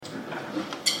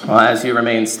Well, as you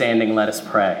remain standing, let us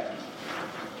pray.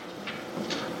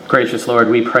 Gracious Lord,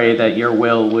 we pray that your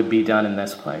will would be done in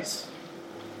this place.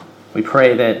 We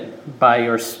pray that by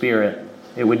your Spirit,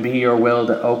 it would be your will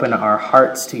to open our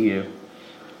hearts to you,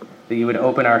 that you would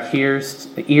open our ears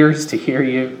to hear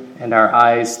you and our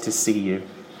eyes to see you,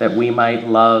 that we might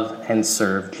love and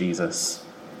serve Jesus.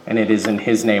 And it is in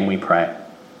his name we pray.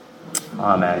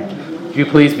 Amen. Would you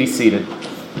please be seated?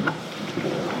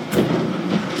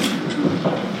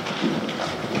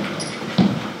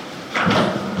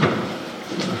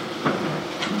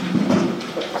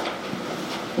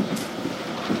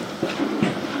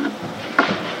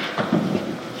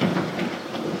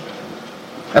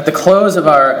 At the close of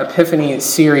our Epiphany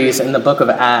series in the book of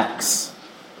Acts,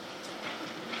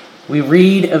 we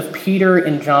read of Peter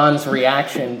and John's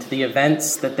reaction to the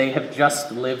events that they have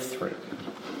just lived through.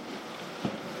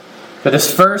 For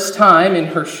this first time in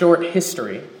her short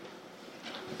history,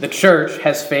 the church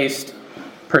has faced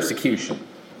persecution.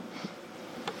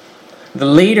 The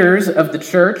leaders of the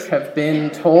church have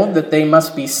been told that they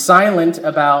must be silent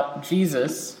about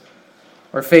Jesus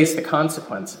or face the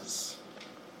consequences.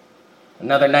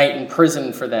 Another night in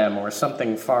prison for them, or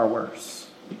something far worse.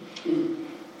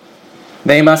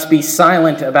 They must be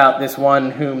silent about this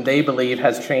one whom they believe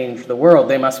has changed the world.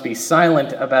 They must be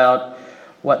silent about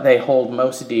what they hold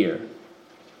most dear.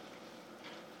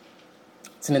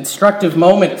 It's an instructive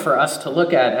moment for us to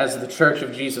look at as the Church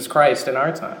of Jesus Christ in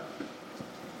our time.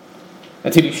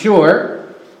 And to be sure,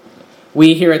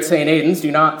 we here at St. Aidan's do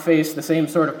not face the same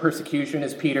sort of persecution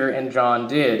as Peter and John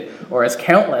did, or as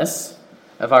countless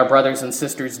of our brothers and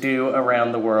sisters do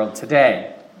around the world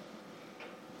today.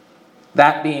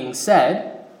 That being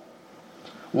said,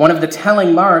 one of the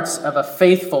telling marks of a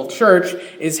faithful church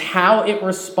is how it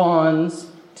responds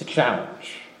to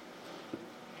challenge.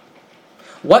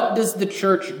 What does the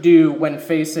church do when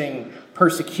facing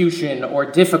persecution or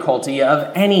difficulty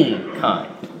of any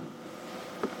kind?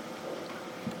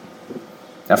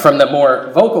 Now, from the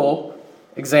more vocal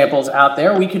examples out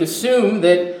there, we could assume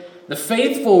that the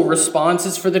faithful response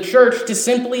is for the church to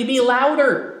simply be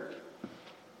louder,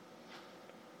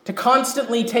 to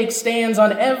constantly take stands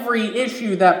on every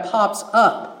issue that pops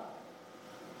up.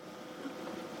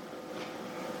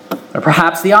 Or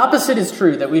perhaps the opposite is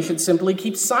true, that we should simply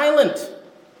keep silent,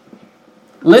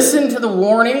 listen to the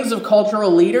warnings of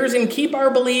cultural leaders, and keep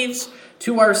our beliefs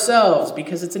to ourselves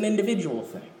because it's an individual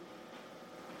thing.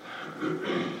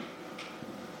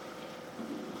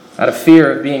 Out of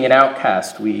fear of being an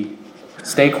outcast, we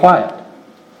stay quiet.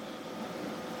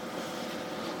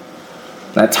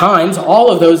 At times,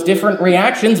 all of those different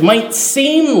reactions might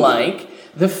seem like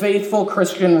the faithful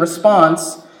Christian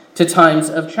response to times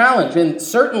of challenge. And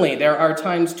certainly there are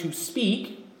times to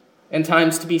speak and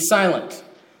times to be silent,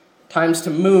 times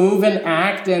to move and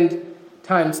act and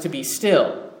times to be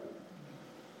still.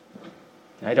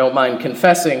 I don't mind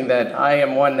confessing that I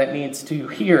am one that needs to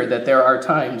hear that there are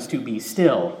times to be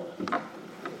still.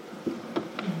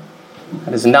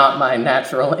 That is not my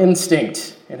natural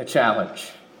instinct in a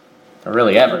challenge, or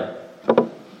really ever.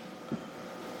 But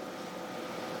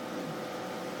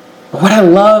what I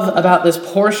love about this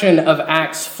portion of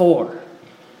Acts 4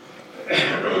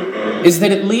 is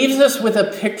that it leaves us with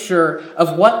a picture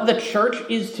of what the church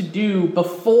is to do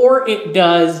before it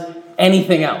does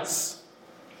anything else.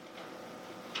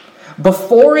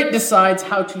 Before it decides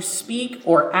how to speak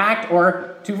or act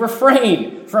or to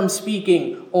refrain from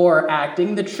speaking or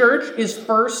acting, the church is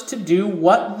first to do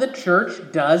what the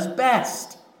church does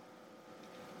best: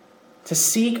 to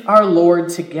seek our Lord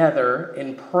together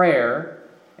in prayer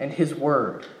and his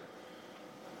word,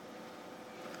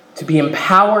 to be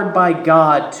empowered by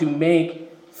God to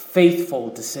make faithful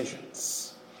decisions.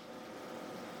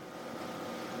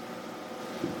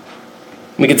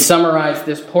 We could summarize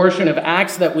this portion of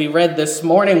Acts that we read this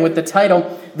morning with the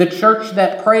title, "The Church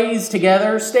That Prays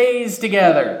Together Stays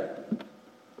Together."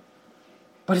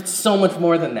 But it's so much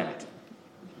more than that.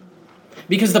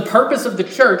 Because the purpose of the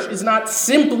church is not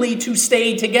simply to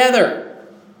stay together.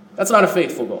 That's not a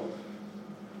faithful goal.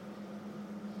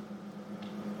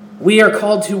 We are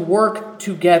called to work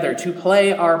together, to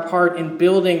play our part in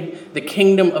building the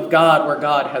kingdom of God where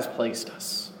God has placed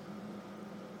us.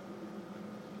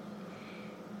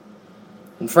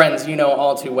 And friends, you know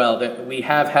all too well that we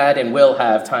have had and will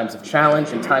have times of challenge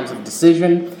and times of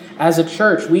decision. As a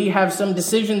church, we have some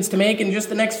decisions to make in just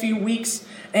the next few weeks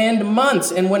and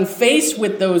months. And when faced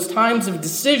with those times of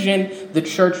decision, the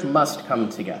church must come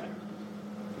together.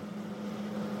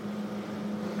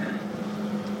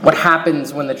 What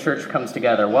happens when the church comes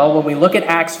together? Well, when we look at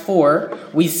Acts 4,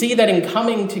 we see that in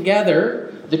coming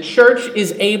together, the church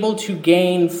is able to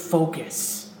gain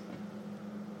focus.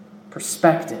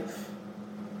 perspective.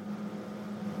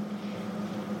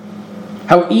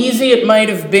 How easy it might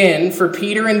have been for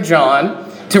Peter and John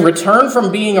to return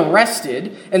from being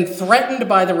arrested and threatened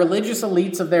by the religious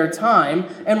elites of their time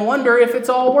and wonder if it's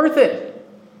all worth it.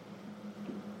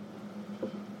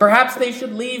 Perhaps they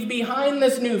should leave behind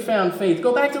this newfound faith,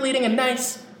 go back to leading a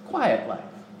nice, quiet life.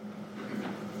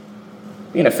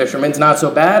 Being a fisherman's not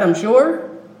so bad, I'm sure.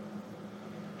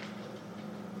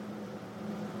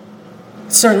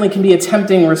 It certainly can be a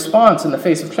tempting response in the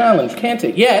face of challenge, can't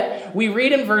it? Yet, we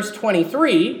read in verse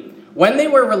 23, when they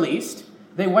were released,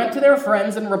 they went to their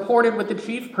friends and reported what the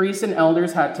chief priests and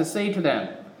elders had to say to them.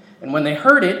 And when they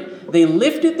heard it, they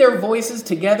lifted their voices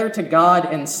together to God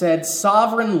and said,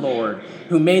 "Sovereign Lord,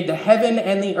 who made the heaven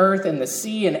and the earth and the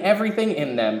sea and everything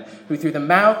in them, who through the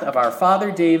mouth of our father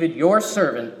David, your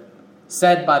servant,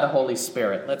 said by the Holy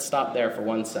Spirit." Let's stop there for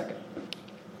 1 second.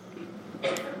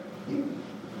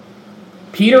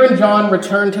 Peter and John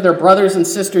return to their brothers and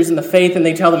sisters in the faith, and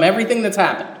they tell them everything that's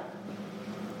happened.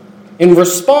 In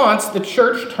response, the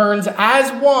church turns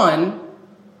as one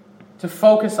to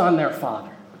focus on their Father.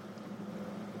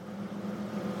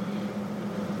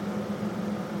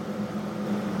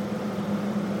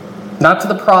 Not to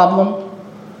the problem,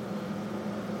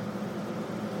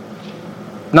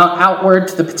 not outward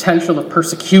to the potential of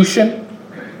persecution,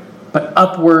 but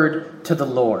upward to the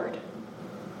Lord.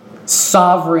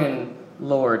 Sovereign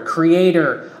Lord,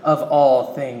 creator of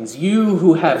all things, you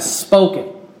who have spoken,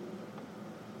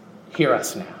 hear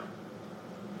us now.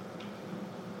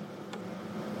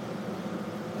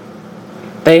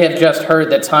 They have just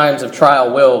heard that times of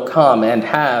trial will come and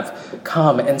have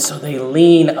come, and so they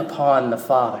lean upon the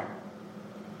Father.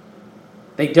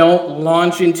 They don't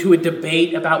launch into a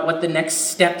debate about what the next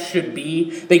step should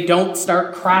be. They don't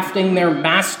start crafting their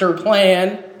master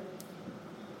plan.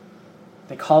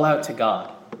 They call out to God.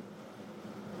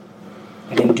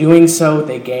 And in doing so,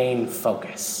 they gain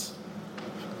focus.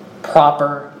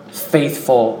 Proper,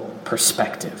 faithful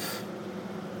perspective.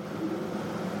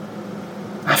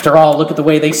 After all, look at the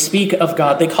way they speak of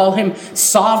God. They call him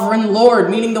Sovereign Lord,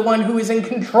 meaning the one who is in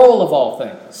control of all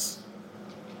things.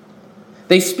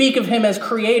 They speak of him as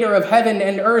creator of heaven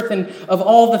and earth and of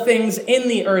all the things in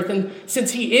the earth. And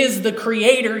since he is the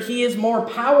creator, he is more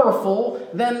powerful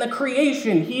than the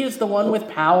creation. He is the one with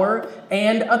power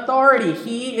and authority.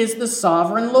 He is the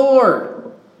sovereign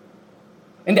Lord.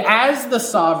 And as the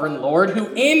sovereign Lord,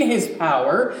 who in his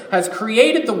power has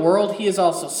created the world, he has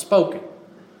also spoken.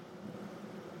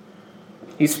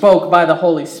 He spoke by the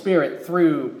Holy Spirit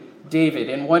through David.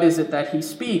 And what is it that he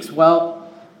speaks? Well,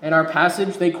 in our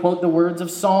passage, they quote the words of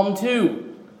Psalm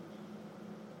 2.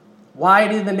 Why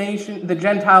did the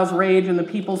Gentiles rage and the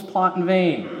peoples plot in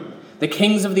vain? The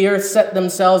kings of the earth set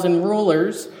themselves, and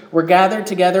rulers were gathered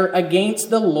together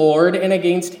against the Lord and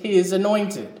against his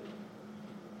anointed.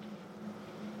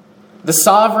 The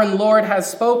sovereign Lord has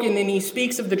spoken, and he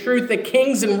speaks of the truth that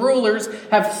kings and rulers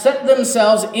have set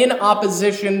themselves in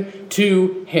opposition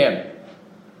to him.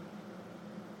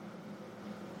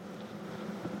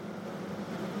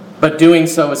 But doing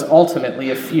so is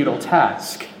ultimately a futile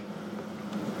task.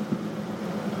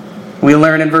 We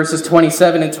learn in verses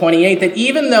 27 and 28 that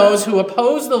even those who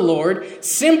oppose the Lord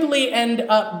simply end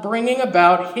up bringing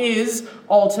about his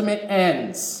ultimate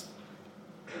ends.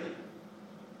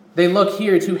 They look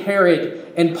here to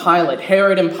Herod and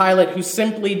Pilate who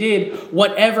simply did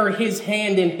whatever his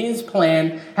hand in his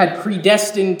plan had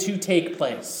predestined to take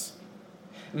place.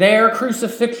 Their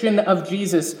crucifixion of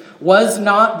Jesus was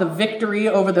not the victory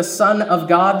over the Son of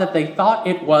God that they thought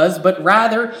it was, but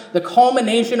rather the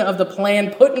culmination of the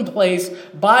plan put in place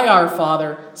by our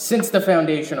Father since the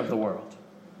foundation of the world.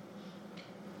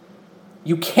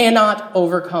 You cannot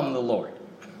overcome the Lord.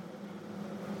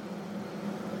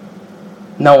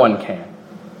 No one can.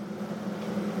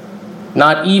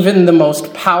 Not even the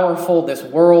most powerful this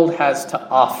world has to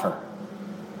offer.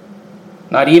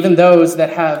 Not even those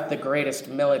that have the greatest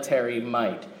military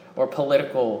might or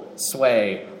political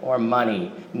sway or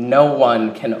money. No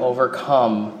one can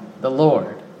overcome the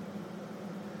Lord.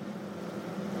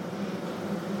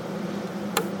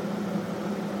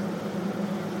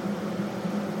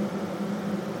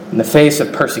 In the face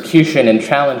of persecution and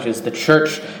challenges, the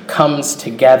church comes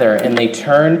together and they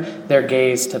turn their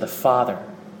gaze to the Father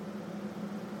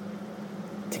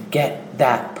to get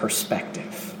that perspective.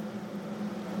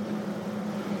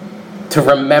 To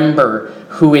remember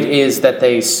who it is that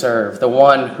they serve, the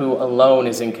one who alone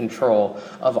is in control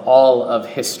of all of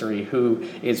history, who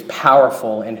is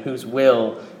powerful and whose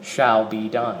will shall be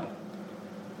done.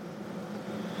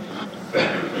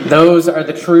 Those are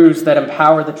the truths that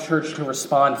empower the church to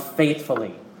respond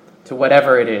faithfully to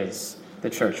whatever it is the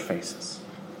church faces.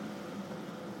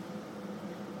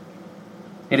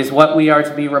 It is what we are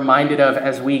to be reminded of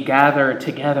as we gather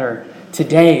together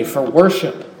today for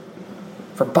worship,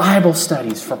 for Bible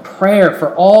studies, for prayer,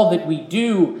 for all that we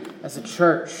do as a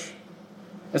church,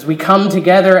 as we come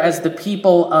together as the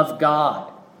people of God.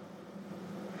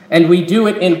 And we do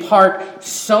it in part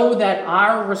so that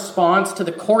our response to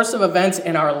the course of events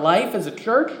in our life as a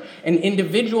church and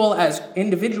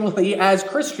individually as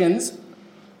Christians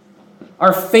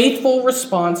are faithful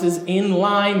responses in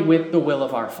line with the will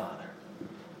of our Father.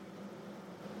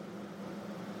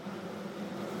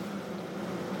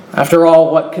 After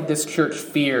all, what could this church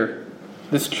fear?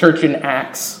 This church in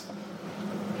Acts?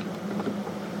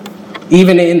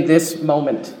 Even in this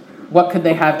moment, what could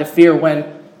they have to fear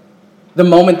when the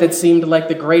moment that seemed like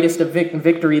the greatest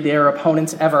victory their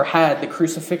opponents ever had, the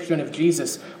crucifixion of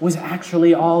Jesus, was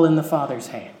actually all in the Father's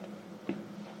hand?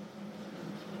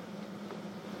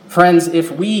 Friends,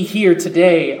 if we here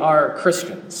today are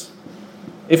Christians,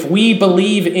 if we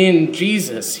believe in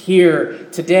Jesus here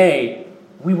today,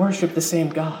 we worship the same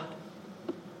God,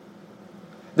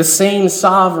 the same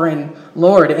sovereign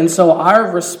Lord. And so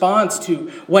our response to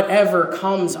whatever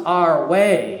comes our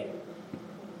way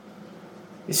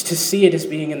is to see it as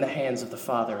being in the hands of the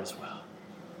Father as well.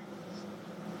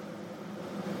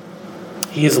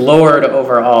 He is Lord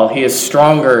over all. He is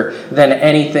stronger than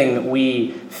anything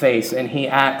we face, and he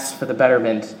acts for the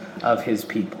betterment of his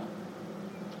people.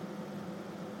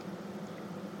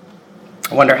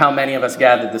 I wonder how many of us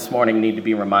gathered this morning need to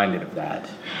be reminded of that.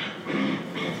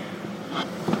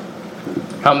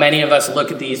 How many of us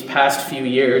look at these past few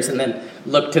years and then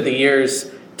look to the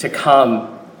years to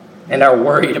come and are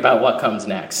worried about what comes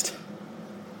next?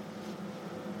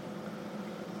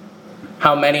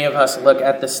 How many of us look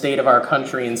at the state of our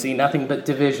country and see nothing but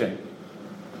division?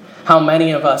 How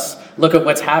many of us look at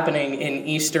what's happening in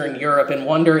Eastern Europe and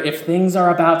wonder if things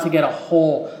are about to get a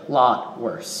whole lot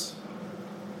worse?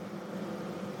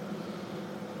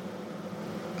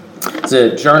 There's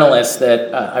a journalist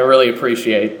that I really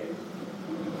appreciate.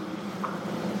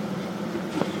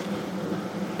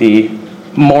 The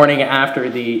morning after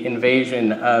the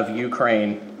invasion of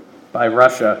Ukraine by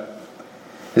Russia,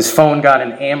 his phone got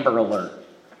an Amber Alert.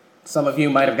 Some of you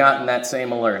might have gotten that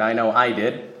same alert. I know I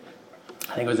did.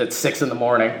 I think it was at 6 in the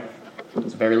morning. It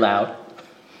was very loud.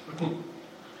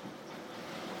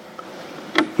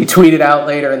 He tweeted out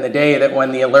later in the day that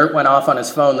when the alert went off on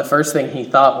his phone, the first thing he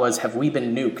thought was, have we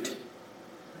been nuked?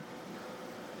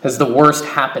 Has the worst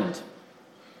happened?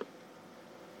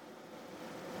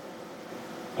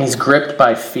 He's gripped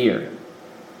by fear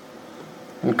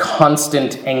and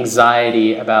constant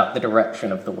anxiety about the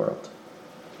direction of the world.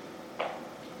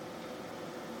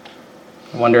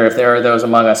 I wonder if there are those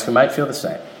among us who might feel the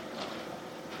same.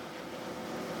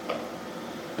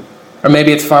 Or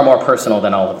maybe it's far more personal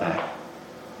than all of that.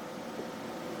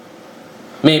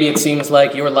 Maybe it seems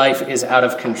like your life is out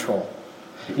of control.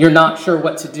 You're not sure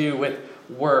what to do with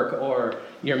work or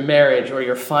your marriage or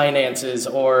your finances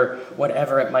or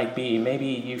whatever it might be. Maybe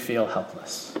you feel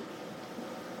helpless.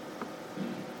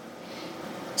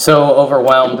 So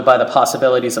overwhelmed by the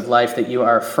possibilities of life that you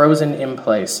are frozen in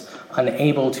place,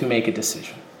 unable to make a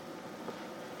decision.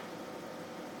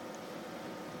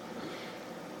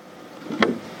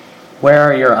 Where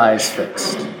are your eyes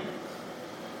fixed?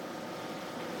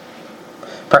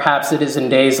 Perhaps it is in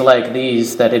days like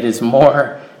these that it is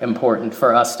more important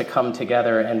for us to come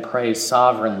together and praise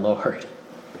Sovereign Lord,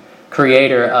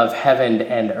 Creator of heaven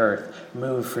and earth.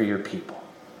 Move for your people.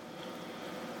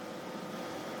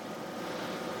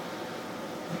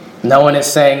 No one is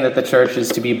saying that the church is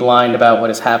to be blind about what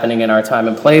is happening in our time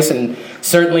and place, and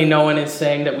certainly no one is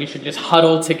saying that we should just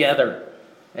huddle together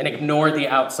and ignore the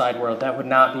outside world. That would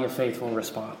not be a faithful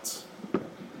response.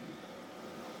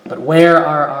 But where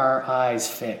are our eyes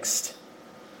fixed?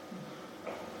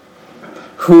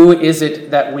 Who is it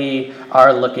that we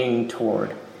are looking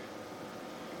toward?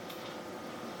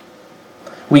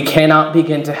 We cannot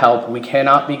begin to help. We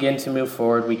cannot begin to move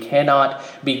forward. We cannot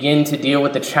begin to deal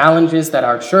with the challenges that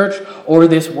our church or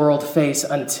this world face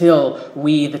until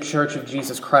we, the Church of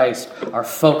Jesus Christ, are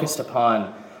focused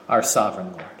upon our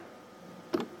sovereign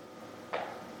Lord.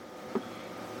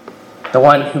 The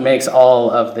one who makes all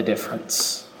of the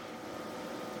difference.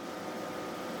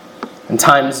 In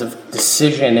times of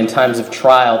decision, in times of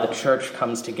trial, the church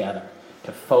comes together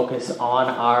to focus on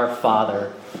our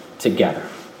Father together.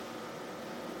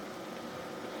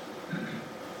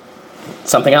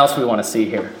 Something else we want to see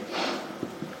here.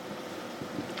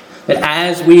 That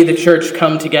as we, the church,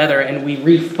 come together and we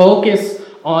refocus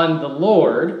on the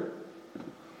Lord,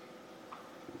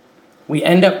 we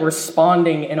end up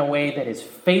responding in a way that is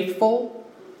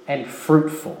faithful and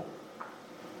fruitful.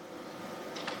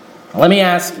 Let me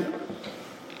ask you,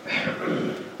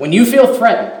 when you feel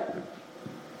threatened,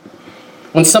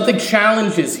 when something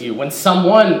challenges you, when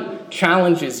someone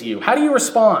challenges you, how do you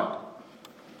respond?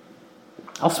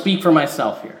 I'll speak for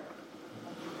myself here.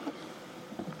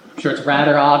 I'm sure it's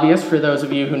rather obvious for those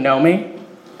of you who know me.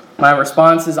 My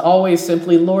response is always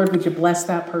simply, Lord, would you bless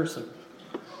that person?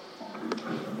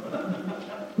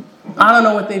 I don't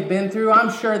know what they've been through.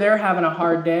 I'm sure they're having a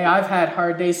hard day. I've had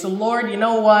hard days. So Lord, you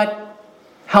know what?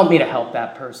 Help me to help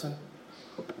that person.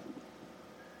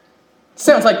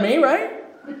 Sounds like me, right?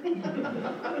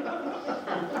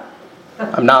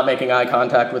 I'm not making eye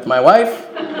contact with my wife.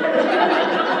 No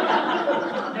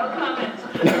comment.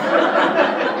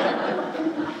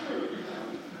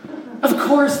 Of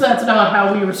course that's not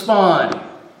how we respond.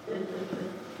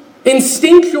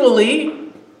 Instinctually,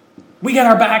 we get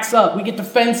our backs up, we get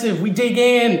defensive, we dig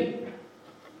in.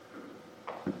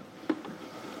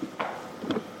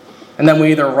 And then we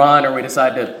either run or we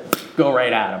decide to go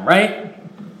right at them, right?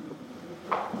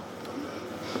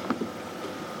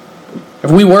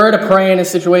 If we were to pray in a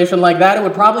situation like that, it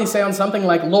would probably sound something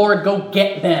like, Lord, go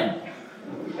get them.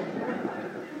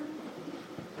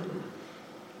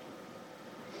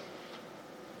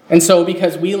 And so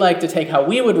because we like to take how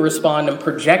we would respond and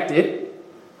project it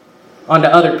onto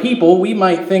other people, we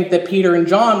might think that Peter and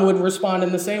John would respond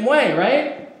in the same way,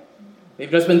 right? They've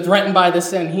just been threatened by the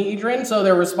Sanhedrin, so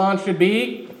their response should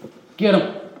be, get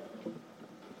them.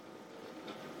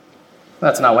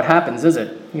 That's not what happens, is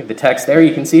it? You have the text there,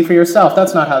 you can see for yourself.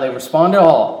 That's not how they respond at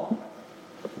all.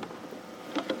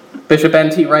 Bishop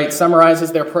N.T. Wright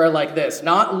summarizes their prayer like this: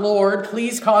 not, Lord,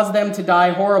 please cause them to die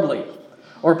horribly,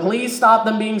 or please stop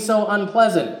them being so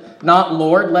unpleasant. Not,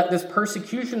 Lord, let this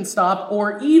persecution stop,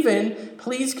 or even,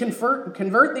 please convert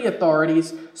the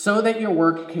authorities so that your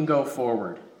work can go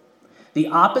forward. The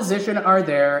opposition are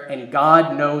there, and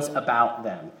God knows about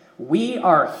them. We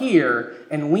are here,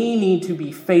 and we need to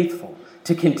be faithful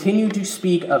to continue to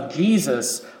speak of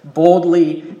Jesus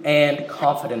boldly and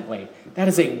confidently. That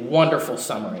is a wonderful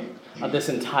summary of this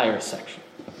entire section.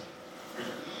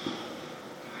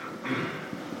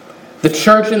 The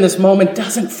church in this moment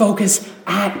doesn't focus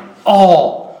at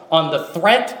all on the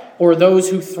threat or those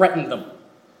who threaten them.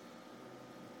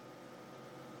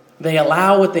 They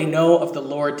allow what they know of the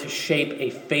Lord to shape a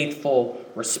faithful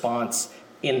response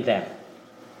in them.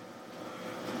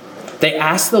 They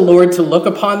ask the Lord to look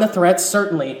upon the threats,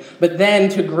 certainly, but then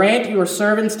to grant your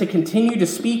servants to continue to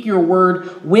speak your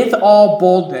word with all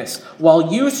boldness,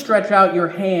 while you stretch out your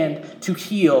hand to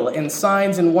heal, and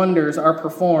signs and wonders are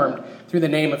performed through the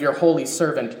name of your holy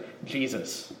servant,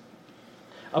 Jesus.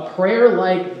 A prayer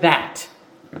like that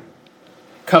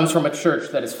comes from a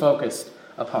church that is focused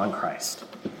upon Christ.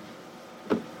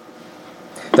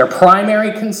 Their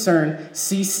primary concern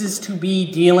ceases to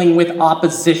be dealing with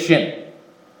opposition.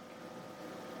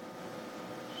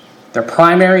 Their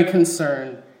primary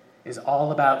concern is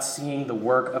all about seeing the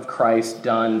work of Christ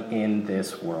done in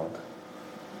this world.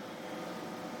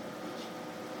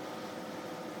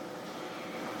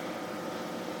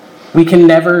 We can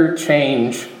never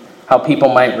change how people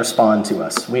might respond to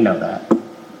us. We know that.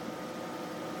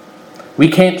 We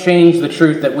can't change the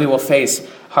truth that we will face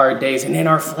hard days, and in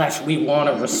our flesh we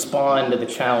want to respond to the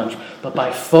challenge. But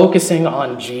by focusing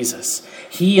on Jesus,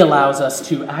 he allows us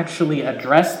to actually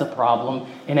address the problem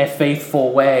in a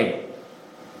faithful way.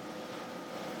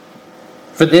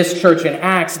 For this church in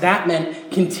Acts, that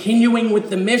meant continuing with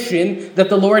the mission that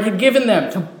the Lord had given them,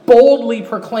 to boldly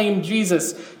proclaim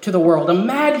Jesus to the world.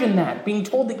 Imagine that, being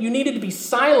told that you needed to be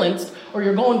silenced or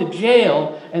you're going to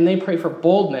jail, and they pray for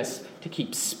boldness to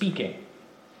keep speaking.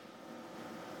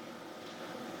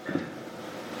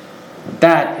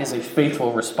 That is a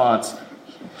faithful response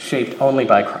shaped only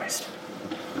by Christ.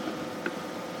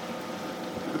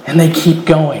 And they keep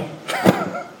going.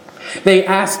 They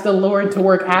ask the Lord to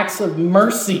work acts of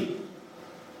mercy,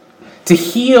 to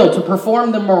heal, to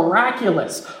perform the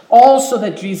miraculous, all so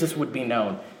that Jesus would be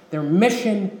known. Their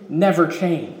mission never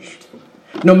changed.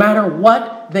 No matter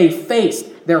what they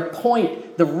faced, their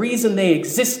point, the reason they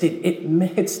existed,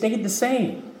 it stayed the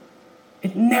same.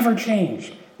 It never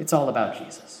changed. It's all about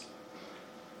Jesus.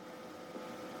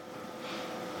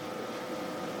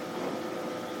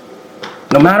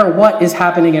 No matter what is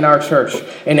happening in our church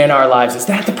and in our lives, is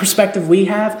that the perspective we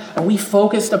have? Are we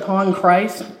focused upon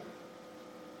Christ?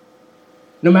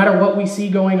 No matter what we see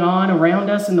going on around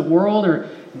us in the world, or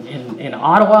in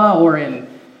Ottawa, or in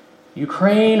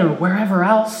Ukraine, or wherever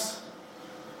else?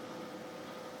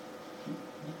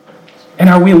 And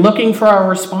are we looking for our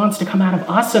response to come out of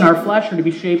us and our flesh, or to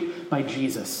be shaped by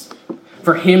Jesus?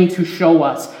 For him to show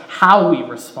us how we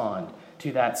respond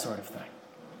to that sort of thing.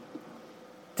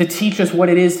 To teach us what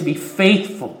it is to be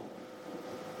faithful.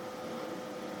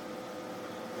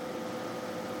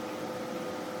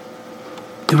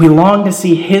 Do we long to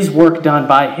see his work done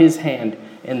by his hand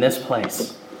in this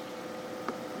place?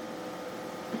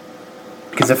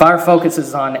 Because if our focus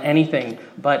is on anything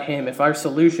but him, if our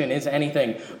solution is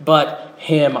anything but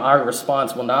him, our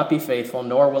response will not be faithful,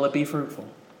 nor will it be fruitful.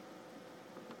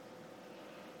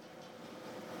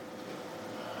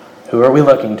 Who are we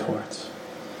looking towards?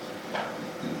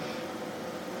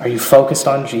 Are you focused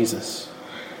on Jesus?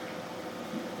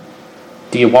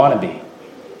 Do you want to be?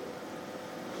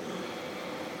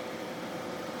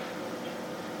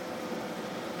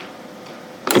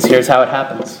 Because here's how it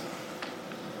happens.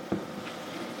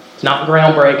 It's not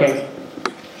groundbreaking.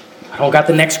 I don't got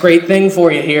the next great thing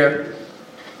for you here.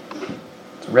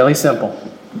 It's really simple.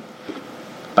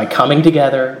 By coming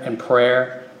together in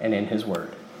prayer and in his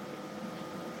word.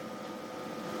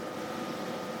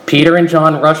 Peter and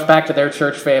John rushed back to their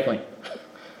church family.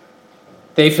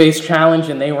 They faced challenge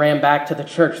and they ran back to the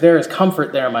church. There is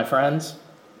comfort there, my friends.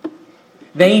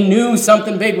 They knew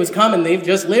something big was coming. They've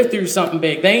just lived through something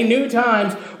big. They knew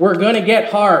times were going to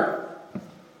get hard.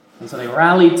 And so they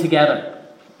rallied together.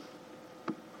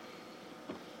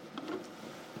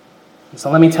 And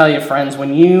so let me tell you, friends,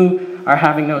 when you are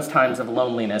having those times of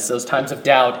loneliness, those times of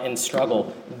doubt and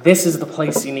struggle, this is the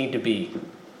place you need to be.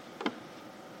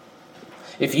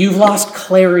 If you've lost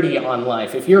clarity on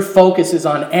life, if your focus is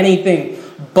on anything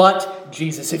but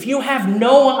Jesus, if you have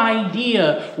no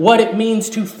idea what it means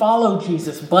to follow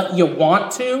Jesus, but you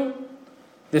want to,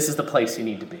 this is the place you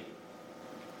need to be.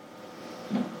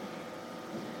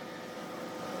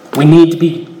 We need to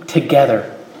be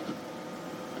together,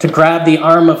 to grab the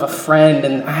arm of a friend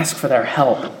and ask for their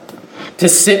help, to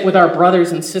sit with our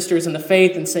brothers and sisters in the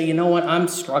faith and say, you know what, I'm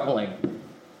struggling.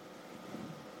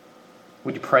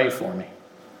 Would you pray for me?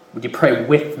 Would you pray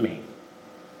with me?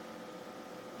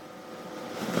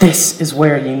 This is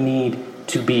where you need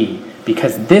to be,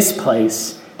 because this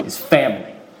place is family.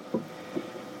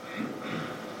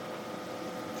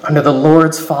 Under the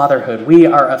Lord's fatherhood, we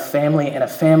are a family, and a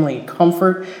family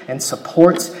comforts and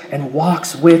supports and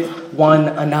walks with one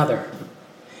another.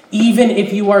 Even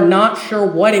if you are not sure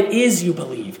what it is you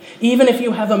believe, even if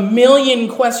you have a million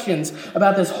questions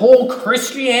about this whole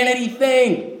Christianity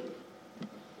thing,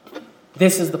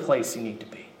 this is the place you need to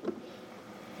be.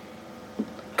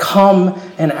 Come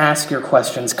and ask your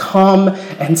questions. Come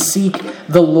and seek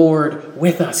the Lord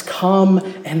with us. Come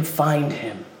and find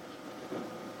him.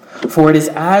 For it is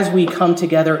as we come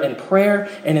together in prayer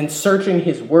and in searching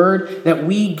his word that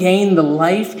we gain the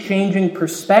life-changing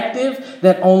perspective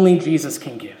that only Jesus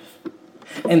can give.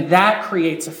 And that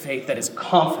creates a faith that is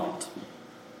confident,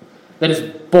 that is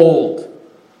bold,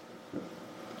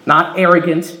 not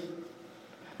arrogant,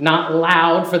 not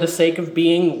loud for the sake of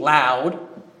being loud.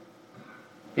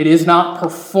 It is not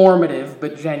performative,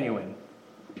 but genuine.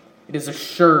 It is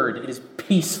assured. It is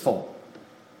peaceful.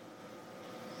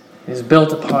 It is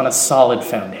built upon a solid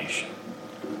foundation.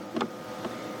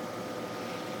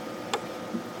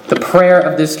 The prayer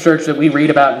of this church that we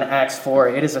read about in Acts 4,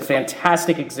 it is a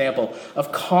fantastic example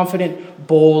of confident,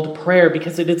 bold prayer,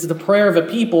 because it is the prayer of a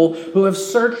people who have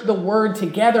searched the word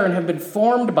together and have been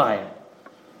formed by it.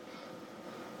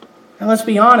 And let's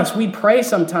be honest, we pray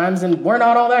sometimes and we're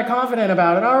not all that confident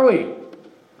about it, are we?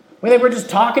 We think we're just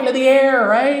talking to the air,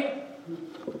 right?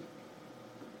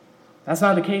 That's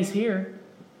not the case here.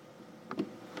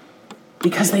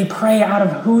 Because they pray out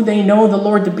of who they know the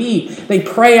Lord to be. They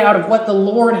pray out of what the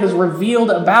Lord has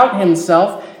revealed about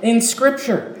himself in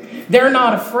Scripture. They're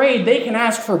not afraid. They can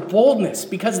ask for boldness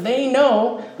because they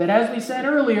know that, as we said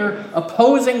earlier,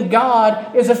 opposing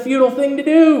God is a futile thing to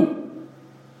do.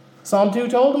 Psalm 2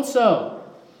 told them so.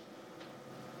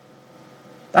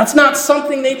 That's not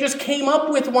something they just came up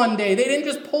with one day. They didn't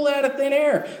just pull it out of thin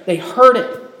air. They heard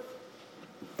it.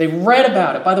 They read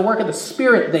about it by the work of the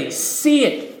Spirit. They see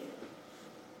it.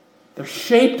 They're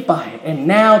shaped by it. And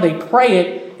now they pray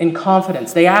it in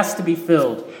confidence. They ask to be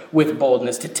filled with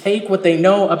boldness, to take what they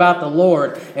know about the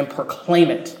Lord and proclaim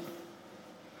it.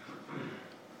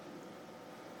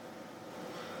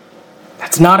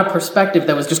 That's not a perspective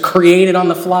that was just created on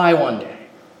the fly one day.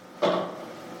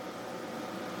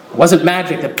 It wasn't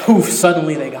magic that poof,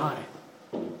 suddenly they got it.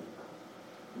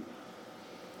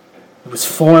 It was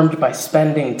formed by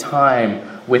spending time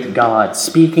with God,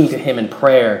 speaking to him in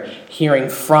prayer, hearing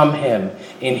from him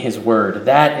in his word.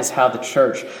 That is how the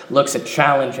church looks at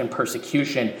challenge and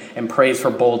persecution and prays for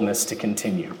boldness to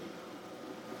continue.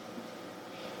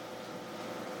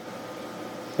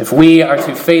 If we are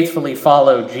to faithfully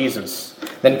follow Jesus,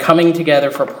 then coming together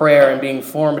for prayer and being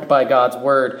formed by God's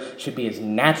word should be as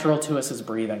natural to us as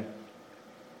breathing.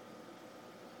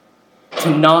 To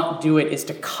not do it is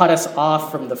to cut us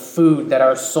off from the food that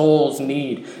our souls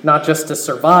need, not just to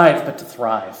survive, but to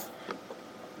thrive.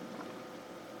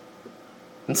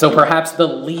 And so perhaps the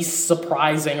least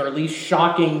surprising or least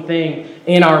shocking thing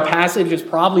in our passage is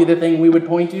probably the thing we would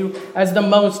point to as the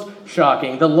most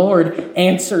shocking. The Lord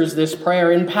answers this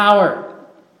prayer in power.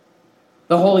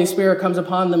 The Holy Spirit comes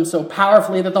upon them so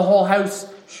powerfully that the whole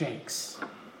house shakes.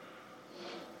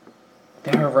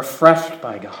 They are refreshed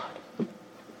by God.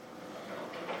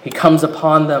 He comes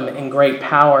upon them in great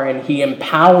power, and he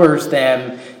empowers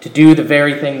them to do the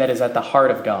very thing that is at the heart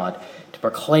of God, to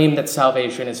proclaim that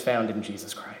salvation is found in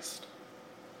Jesus Christ.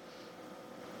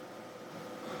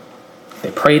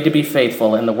 They prayed to be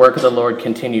faithful, and the work of the Lord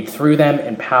continued through them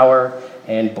in power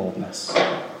and boldness.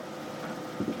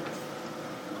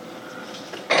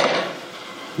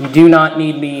 You do not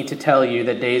need me to tell you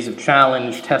that days of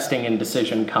challenge, testing, and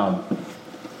decision come.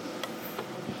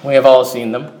 We have all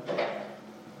seen them.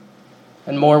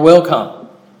 And more will come.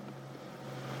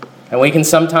 And we can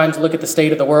sometimes look at the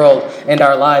state of the world and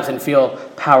our lives and feel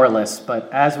powerless.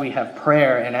 But as we have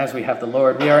prayer and as we have the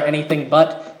Lord, we are anything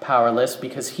but powerless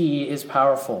because he is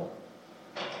powerful.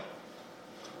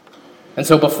 And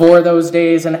so before those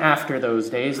days and after those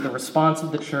days, the response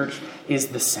of the church is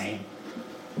the same.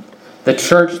 The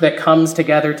church that comes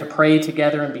together to pray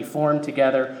together and be formed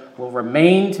together will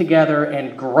remain together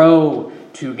and grow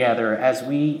together as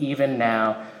we even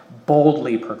now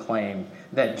boldly proclaim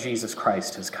that Jesus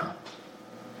Christ has come.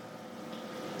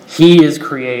 He is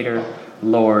Creator,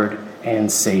 Lord,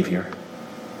 and Savior.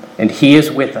 And he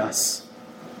is with us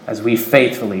as we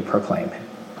faithfully proclaim him.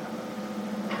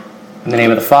 In the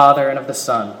name of the Father, and of the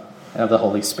Son, and of the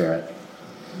Holy Spirit.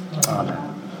 Amen.